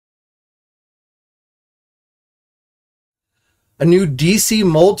A new DC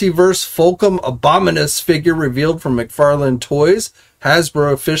Multiverse Fulcum Abominus figure revealed from McFarlane Toys.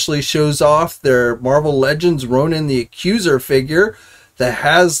 Hasbro officially shows off their Marvel Legends Ronan the Accuser figure. The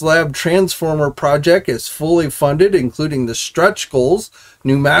Halsab Transformer project is fully funded, including the stretch goals,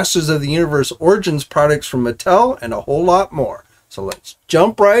 new Masters of the Universe Origins products from Mattel, and a whole lot more. So let's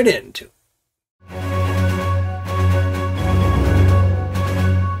jump right into it.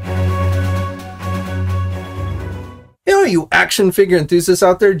 Hey, you action figure enthusiasts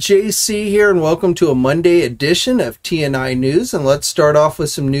out there, JC here, and welcome to a Monday edition of TNInews. And let's start off with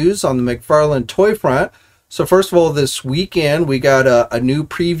some news on the McFarlane toy front. So first of all, this weekend we got a new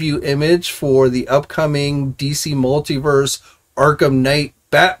preview image for the upcoming DC Multiverse Arkham Knight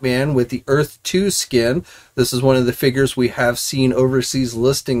Batman with the Earth 2 skin. This is one of the figures we have seen overseas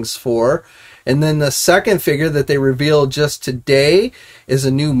listings for. And then the second figure that they revealed just today is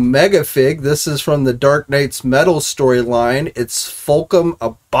a new mega fig. This is from the Dark Knight's Metal storyline. It's Fulcum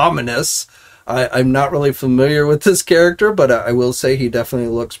Abominus. I'm not really familiar with this character, but I will say he definitely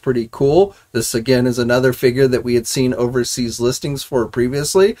looks pretty cool. This again is another figure that we had seen overseas listings for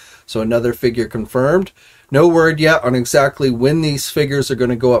previously. So another figure confirmed. No word yet on exactly when these figures are going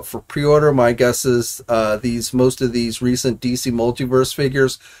to go up for pre-order. My guess is most of these recent DC Multiverse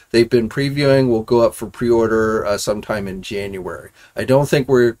figures they've been previewing will go up for pre-order sometime in January. I don't think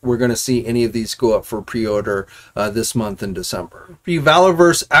we're going to see any of these go up for pre-order this month in December. For you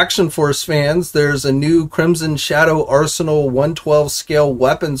Valaverse Action Force fans, there's a new Crimson Shadow Arsenal 112 scale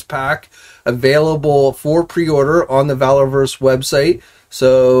weapons pack available for pre-order on the Valaverse website.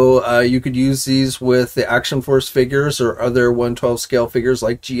 So you could use these with the Action Force figures or other 112 scale figures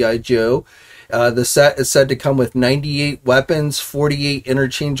like G.I. Joe. The set is said to come with 98 weapons, 48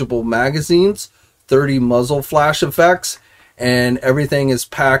 interchangeable magazines, 30 muzzle flash effects, and everything is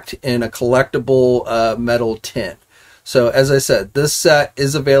packed in a collectible metal tin. So as I said, this set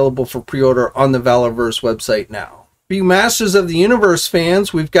is available for pre-order on the Valaverse website now. For you Masters of the Universe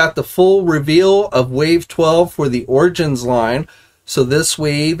fans, we've got the full reveal of Wave 12 for the Origins line. So this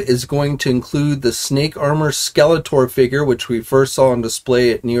wave is going to include the Snake Armor Skeletor figure, which we first saw on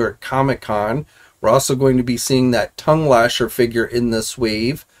display at New York Comic Con. We're also going to be seeing that Tongue Lasher figure in this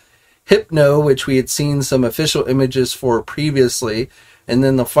wave. Hypno, which we had seen some official images for previously. And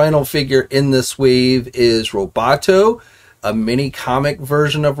then the final figure in this wave is Roboto, a mini comic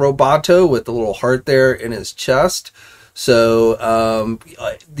version of Roboto with a little heart there in his chest. So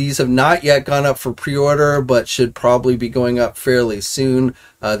these have not yet gone up for pre-order, but should probably be going up fairly soon.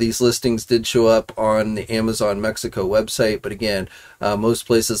 These listings did show up on the Amazon Mexico website, but again, most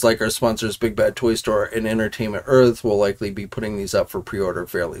places like our sponsors Big Bad Toy Store and Entertainment Earth will likely be putting these up for pre-order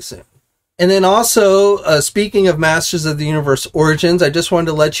fairly soon. And then also, speaking of Masters of the Universe Origins, I just wanted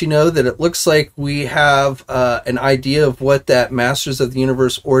to let you know that it looks like we have an idea of what that Masters of the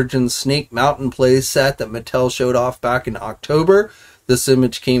Universe Origins Snake Mountain play set that Mattel showed off back in October. This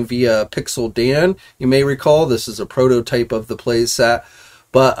image came via Pixel Dan. You may recall this is a prototype of the play set,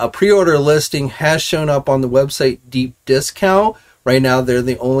 but a pre-order listing has shown up on the website Deep Discount. Right now, they're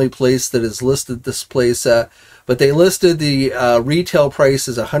the only place that has listed this play set. But they listed the retail price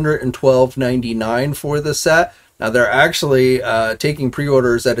as $112.99 for the set. Now they're actually taking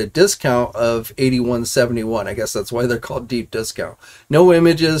pre-orders at a discount of $81.71. I guess that's why they're called deep discount. No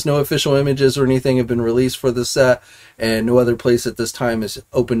images, no official images or anything have been released for the set, and no other place at this time has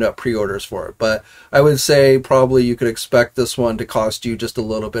opened up pre-orders for it. But I would say probably you could expect this one to cost you just a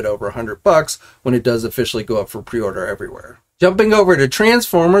little bit over $100 when it does officially go up for pre-order everywhere. Jumping over to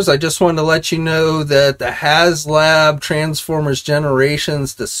Transformers, I just wanted to let you know that the Hasbro Transformers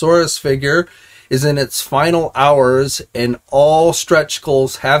Generations Thesaurus figure is in its final hours, and all stretch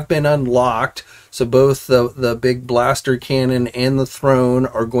goals have been unlocked. So both the big blaster cannon and the throne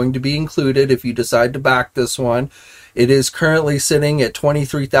are going to be included if you decide to back this one. It is currently sitting at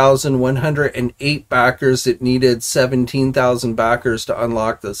 23,108 backers. It needed 17,000 backers to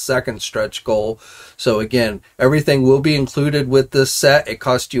unlock the second stretch goal. So again, everything will be included with this set. It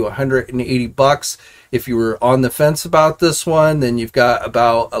cost you $180. If you were on the fence about this one, then you've got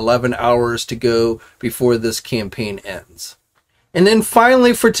about 11 hours to go before this campaign ends. And then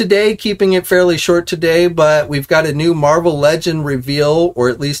finally for today, keeping it fairly short today, but we've got a new Marvel Legend reveal, or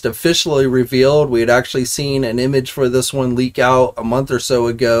at least officially revealed. We had actually seen an image for this one leak out a month or so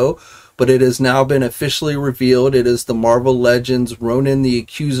ago, but it has now been officially revealed. It is the Marvel Legends Ronan the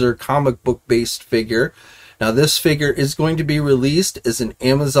Accuser comic book based figure. Now this figure is going to be released as an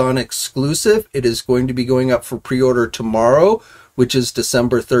Amazon exclusive. It is going to be going up for pre-order tomorrow, which is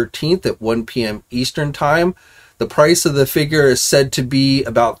December 13th at 1 p.m. Eastern Time. The price of the figure is said to be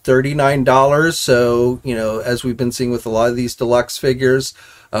about $39. So, you know, as we've been seeing with a lot of these deluxe figures,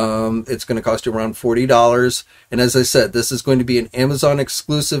 it's going to cost you around $40. And as I said, this is going to be an Amazon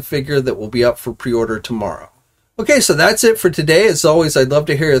exclusive figure that will be up for pre-order tomorrow. Okay, so that's it for today. As always, I'd love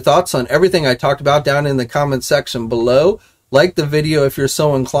to hear your thoughts on everything I talked about down in the comment section below. Like the video if you're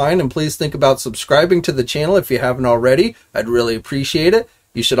so inclined, and please think about subscribing to the channel if you haven't already. I'd really appreciate it.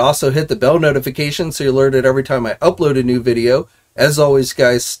 You should also hit the bell notification so you're alerted every time I upload a new video. As always,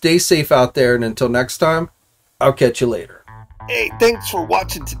 guys, stay safe out there, and until next time, I'll catch you later. Hey, thanks for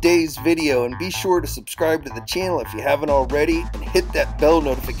watching today's video, and be sure to subscribe to the channel if you haven't already, and hit that bell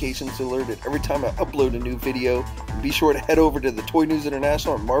notification so you're alerted every time I upload a new video. And be sure to head over to the Toy News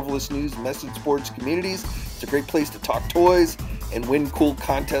International and Marvelous News message boards communities. It's a great place to talk toys and win cool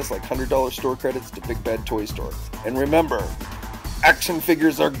contests like $100 store credits to Big Bad Toy Store. And remember, action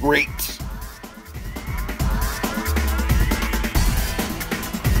figures are great.